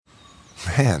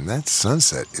Man, that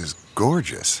sunset is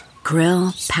gorgeous.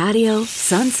 Grill, patio,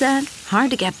 sunset.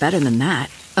 Hard to get better than that.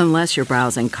 Unless you're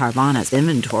browsing Carvana's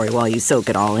inventory while you soak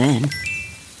it all in.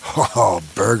 Oh,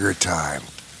 burger time.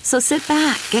 So sit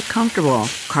back, get comfortable.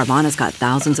 Carvana's got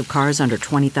thousands of cars under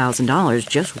 $20,000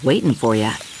 just waiting for you.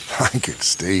 I could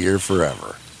stay here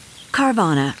forever.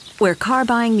 Carvana, where car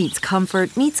buying meets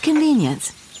comfort meets convenience.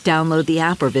 Download the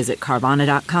app or visit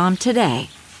Carvana.com today.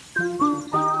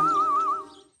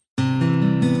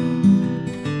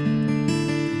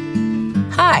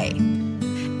 Hi,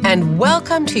 and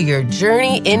welcome to your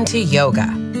journey into yoga.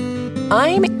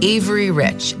 I'm Avery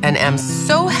Rich, and am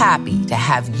so happy to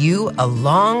have you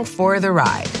along for the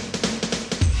ride.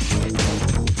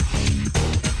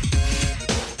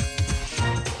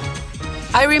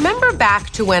 I remember back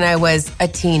to when I was a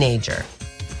teenager.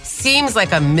 Seems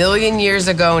like a million years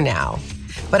ago now,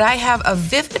 but I have a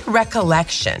vivid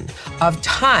recollection of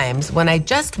times when I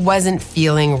just wasn't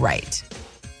feeling right.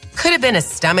 Could have been a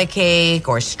stomachache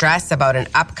or stress about an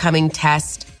upcoming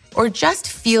test or just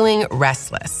feeling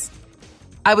restless.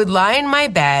 I would lie in my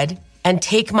bed and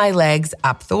take my legs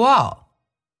up the wall.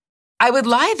 I would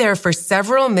lie there for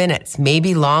several minutes,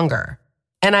 maybe longer,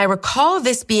 and I recall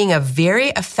this being a very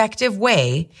effective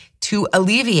way to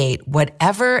alleviate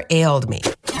whatever ailed me.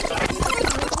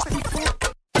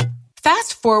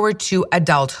 Fast forward to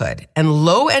adulthood, and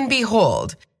lo and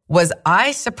behold, was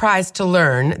I surprised to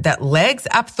learn that legs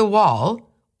up the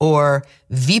wall, or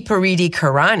Vipariti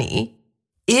Karani,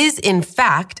 is in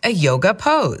fact a yoga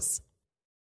pose.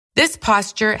 This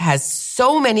posture has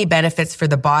so many benefits for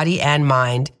the body and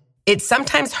mind, it's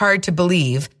sometimes hard to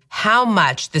believe how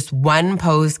much this one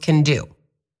pose can do.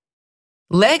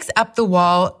 Legs up the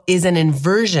wall is an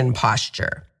inversion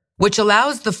posture, which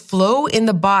allows the flow in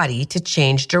the body to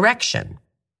change direction.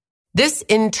 This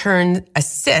in turn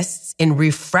assists in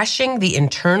refreshing the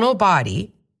internal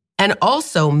body and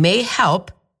also may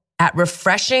help at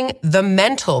refreshing the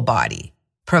mental body,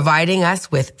 providing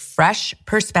us with fresh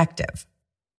perspective.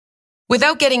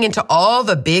 Without getting into all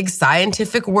the big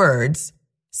scientific words,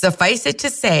 suffice it to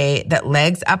say that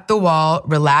legs up the wall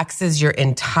relaxes your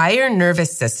entire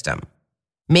nervous system,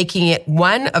 making it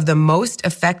one of the most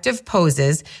effective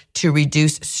poses to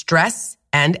reduce stress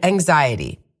and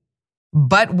anxiety.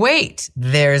 But wait,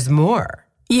 there's more.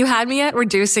 You had me at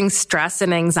reducing stress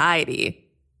and anxiety.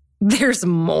 There's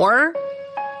more?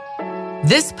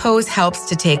 This pose helps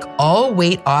to take all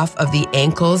weight off of the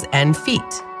ankles and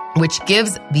feet, which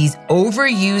gives these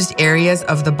overused areas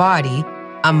of the body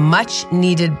a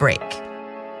much-needed break.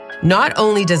 Not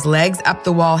only does legs up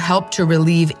the wall help to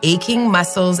relieve aching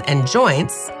muscles and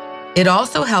joints, it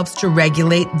also helps to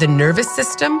regulate the nervous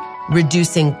system,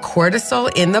 reducing cortisol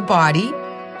in the body.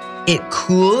 It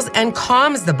cools and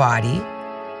calms the body,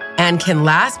 and can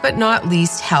last but not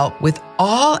least help with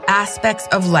all aspects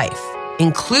of life,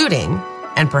 including,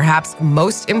 and perhaps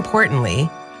most importantly,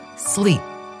 sleep.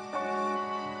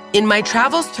 In my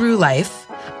travels through life,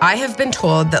 I have been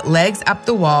told that legs up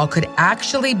the wall could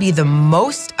actually be the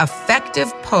most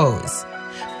effective pose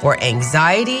for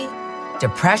anxiety,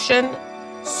 depression,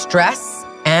 stress,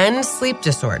 and sleep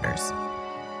disorders.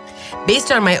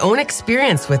 Based on my own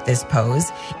experience with this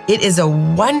pose, it is a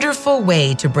wonderful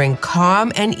way to bring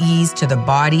calm and ease to the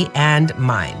body and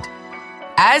mind.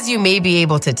 As you may be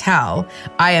able to tell,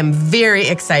 I am very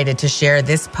excited to share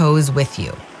this pose with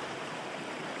you.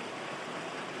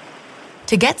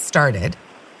 To get started,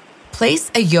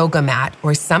 place a yoga mat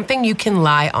or something you can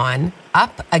lie on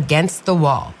up against the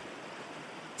wall.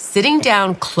 Sitting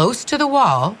down close to the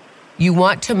wall, you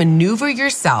want to maneuver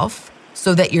yourself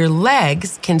so that your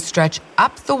legs can stretch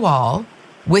up the wall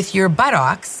with your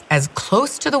buttocks as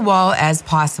close to the wall as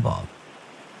possible.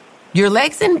 Your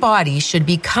legs and body should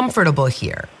be comfortable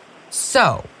here.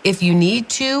 So, if you need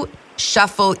to,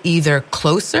 shuffle either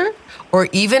closer or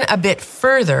even a bit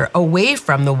further away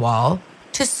from the wall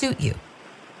to suit you.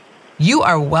 You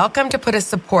are welcome to put a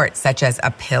support such as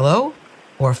a pillow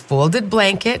or folded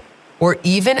blanket or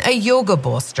even a yoga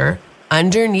bolster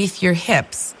underneath your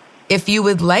hips if you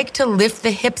would like to lift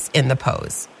the hips in the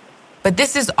pose, but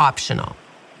this is optional.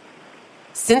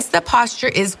 Since the posture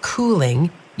is cooling,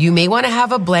 you may want to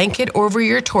have a blanket over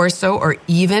your torso or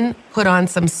even put on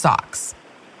some socks.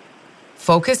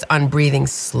 Focus on breathing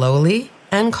slowly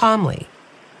and calmly,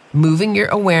 moving your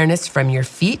awareness from your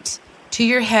feet to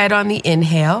your head on the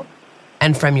inhale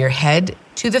and from your head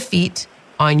to the feet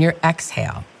on your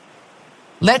exhale.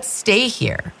 Let's stay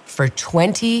here for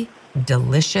 20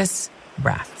 delicious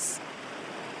breaths.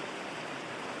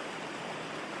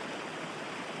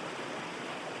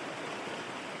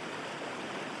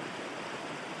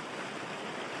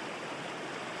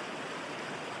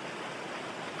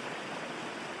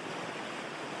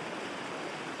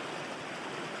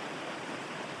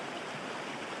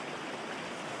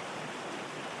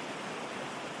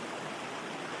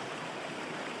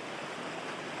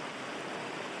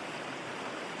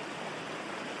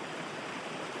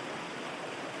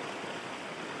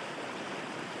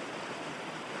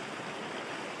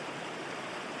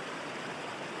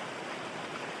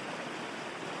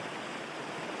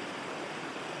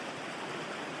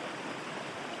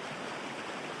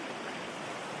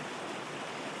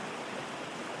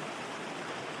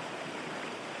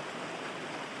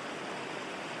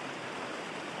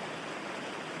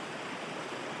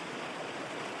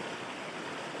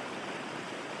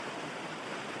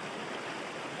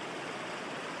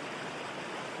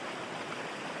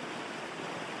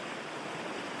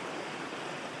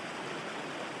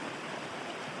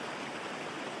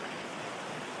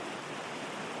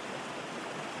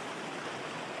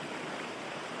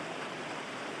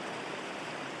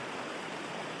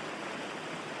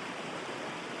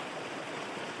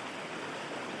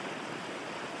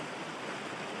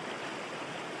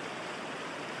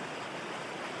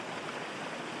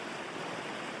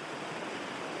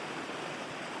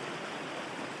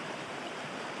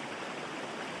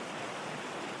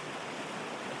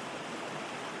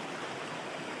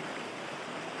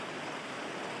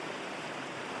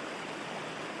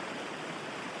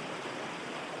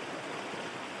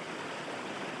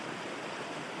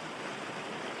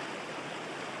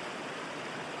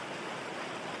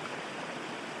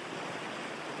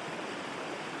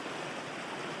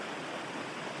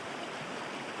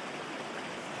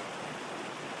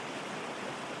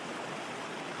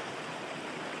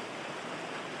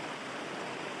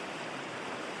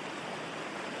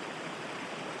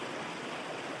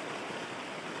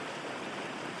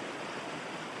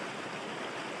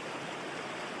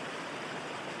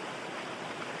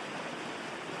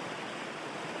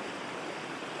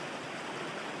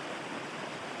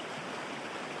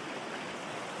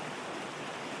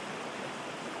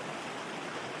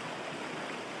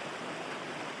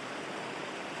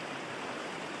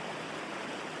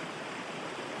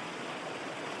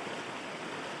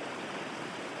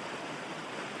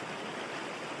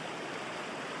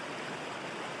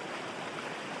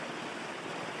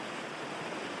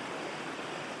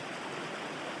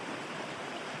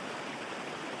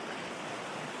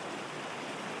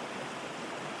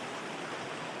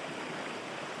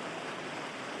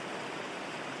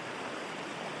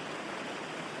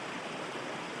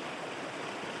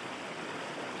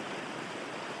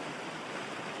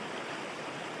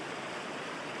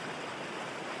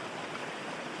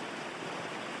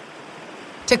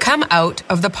 To come out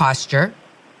of the posture,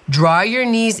 draw your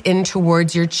knees in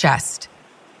towards your chest.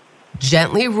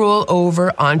 Gently roll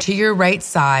over onto your right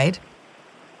side,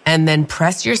 and then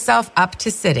press yourself up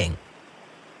to sitting.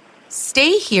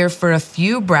 Stay here for a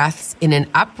few breaths in an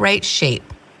upright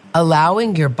shape,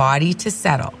 allowing your body to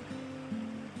settle.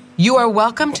 You are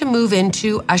welcome to move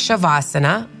into a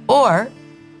Shavasana or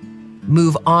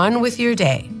move on with your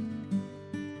day.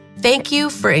 Thank you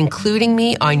for including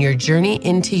me on your journey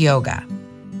into yoga.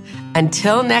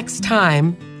 Until next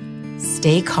time,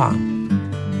 stay calm.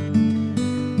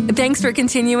 Thanks for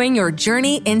continuing your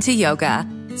journey into yoga.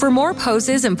 For more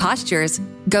poses and postures,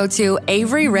 go to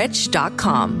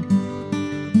AveryRich.com.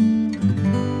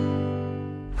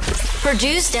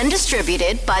 Produced and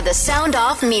distributed by the Sound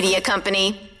Off Media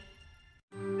Company.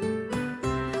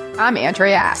 I'm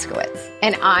Andrea Askowitz.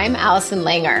 And I'm Allison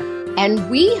Langer. And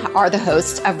we are the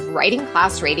hosts of Writing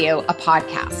Class Radio, a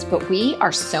podcast, but we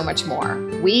are so much more.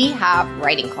 We have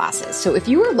writing classes. So if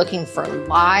you are looking for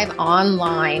live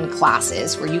online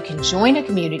classes where you can join a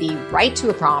community, write to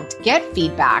a prompt, get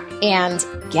feedback, and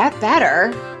get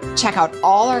better, check out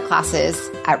all our classes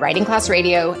at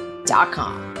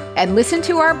writingclassradio.com. And listen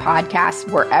to our podcast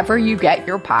wherever you get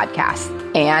your podcasts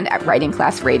and at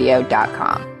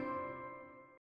writingclassradio.com.